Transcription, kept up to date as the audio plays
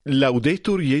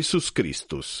Laudetur Iesus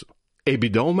Christus.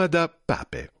 HEBDÓMADA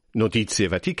PAPAE. Notizie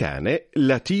vaticane,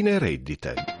 latine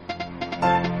reddite.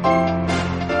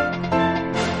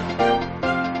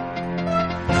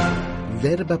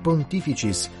 Verba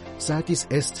Pontíficis, satis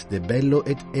est de bello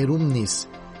et erumnis,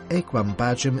 equam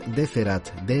pacem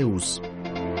deferat Deus.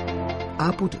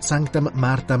 Apud Sanctam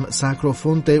Martham sacro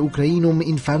fonte Ucrainum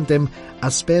infantem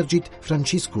aspergit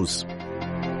Franziskus.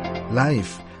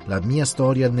 Life, la mia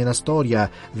storia nella storia,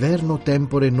 verno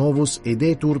tempore novus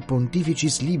edetur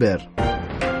pontificis liber.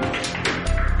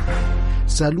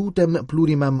 Salutem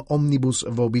plurimam omnibus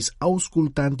vobis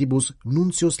auscultantibus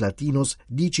nuncios latinos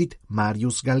dicit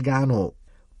Márius Galgano.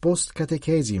 Post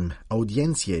catechesim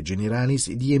Audiéntiae Generális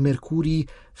die Mercurii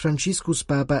Francíscus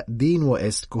Papa denuo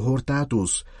est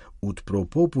cohortatus, ut pro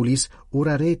populis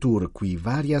oraretur qui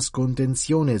varias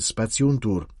contentiones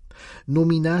spatiuntur.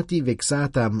 Nominati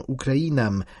vexatam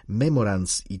Ucrainam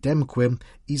memorans itemque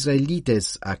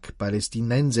Israelites ac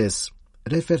Palestinenses.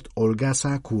 Refert Olga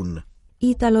Sakun.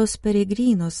 Italos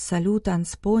peregrinos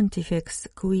salutans pontifex,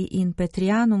 qui in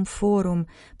Petriánum Forum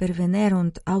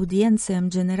pervenerunt Audiéntiam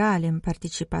Generálem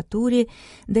participaturi,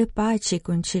 de pace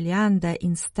concilianda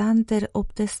instanter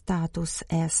obtestatus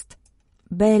est.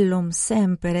 Bellum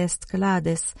semper est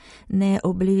clades, ne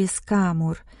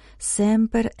obliviscamur,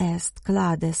 semper est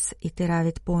clades,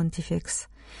 iteravit pontifex.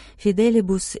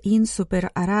 Fidelibus in super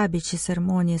arabici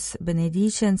sermonis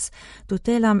benedicens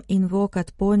tutelam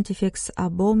invocat pontifex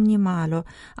ab omni malo,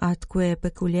 atque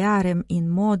peculiarem in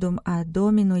modum ad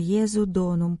Dómino Iesu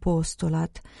donum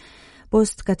postulat.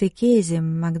 Post catechesim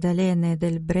Magdalénae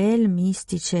Delbrêl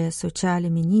mystice sociale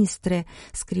ministre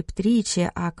scriptrice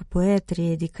ac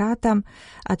poetri edicatam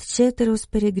ad ceteros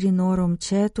peregrinorum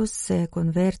cetus se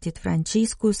convertit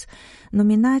Franciscus,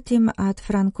 nominatim ad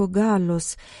Franco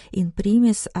Gallus in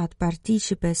primis ad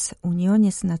participes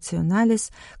unionis nationalis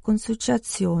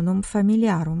consociationum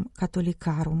familiarum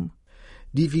catholicarum.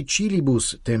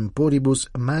 Difficilibus temporibus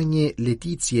magnae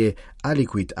laetitiae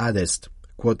aliquid adest,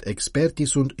 quod experti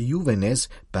sunt juvenes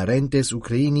parentes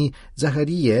Ucraíni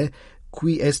Zacharíae,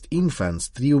 qui est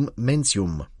infans trium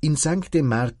mentium. In Sanctae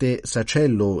Marthae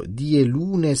sacello die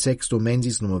lune sexto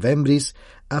mensis Novembris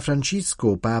a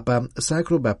Francísco Papa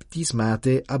sacro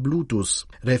baptismate ablutus.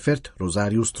 Refert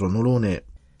Rosárius Tronnolone.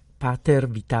 Pater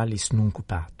vitalis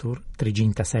nuncupatur,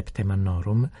 37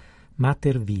 annorum,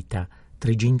 mater vita,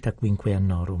 35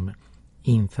 annorum.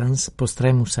 Infans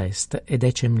postremus est ed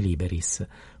ecem liberis,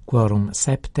 quorum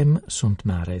septem sunt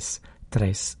mares,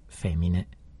 3 femine.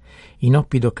 In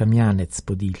oppido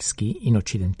Kamianets-Podilskyi, in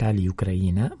occidentali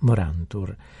Ucraina,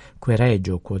 morantur, que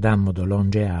regio quod ammodo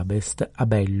longe abest,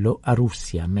 abello a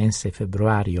Russia mense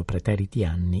februario praeteriti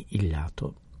anni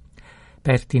illato.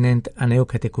 Pertinent a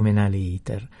neocatecumenale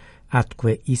iter,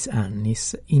 atque is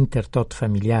annis inter tot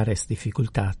familiares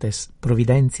difficultates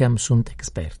providentiam sunt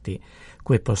experti,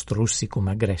 que post russicum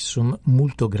aggressum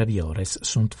multo graviores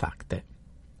sunt facte.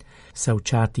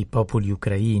 Sauciati populi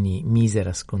Ucraini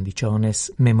miseras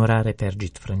conditiones memorare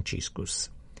pergit Franziskus.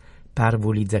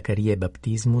 Parvuli Zacharíae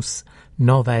Baptísmus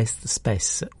nova est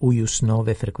spes uius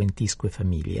nove frequentisque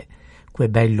familie, que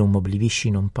bellum oblivisci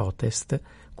non potest,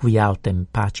 qui autem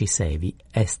pacis evi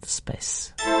est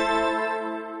spes.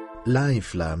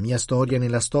 Life, la mia storia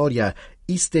nella storia,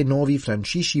 iste novi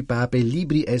Francísci Papae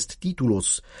libri est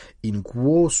titulus, in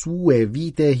quo sue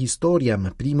vitae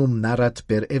historiam primum narrat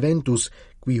per eventus,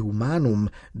 qui humanum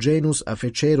genus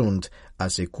affecerunt, a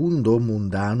secundo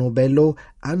mundano bello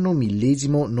anno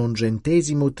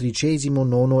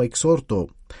 1939 exorto,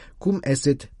 cum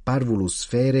esset parvulus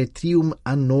sfere trium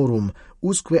annorum,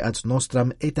 usque ad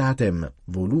nostram etatem,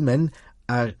 volumen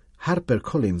a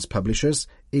HarperCollins Publishers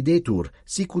edetur,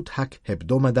 sicut hac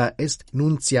hebdomada est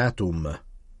nunciatum.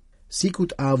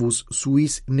 Sicut avus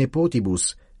suis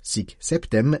nepotibus, sic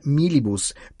septem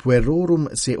milibus puerorum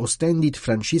se ostendit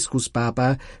Francíscus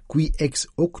Papa, qui ex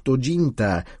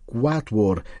octoginta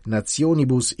quatuor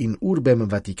nationibus in Urbem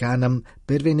Vaticánam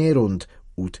pervenerunt,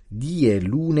 ut die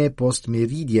lune post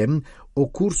meridiem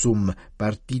occursum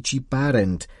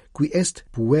participarent, qui est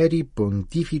Púeri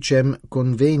Pontíficem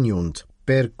conveniunt,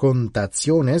 per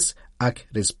contationes ac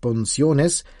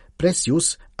responsiones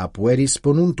precius a pueris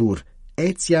ponuntur,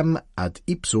 etiam ad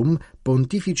ipsum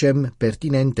pontificem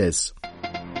pertinentes.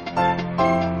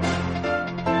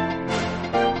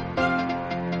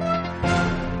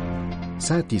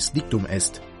 Satis dictum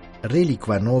est,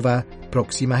 reliqua nova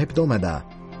proxima hebdomada.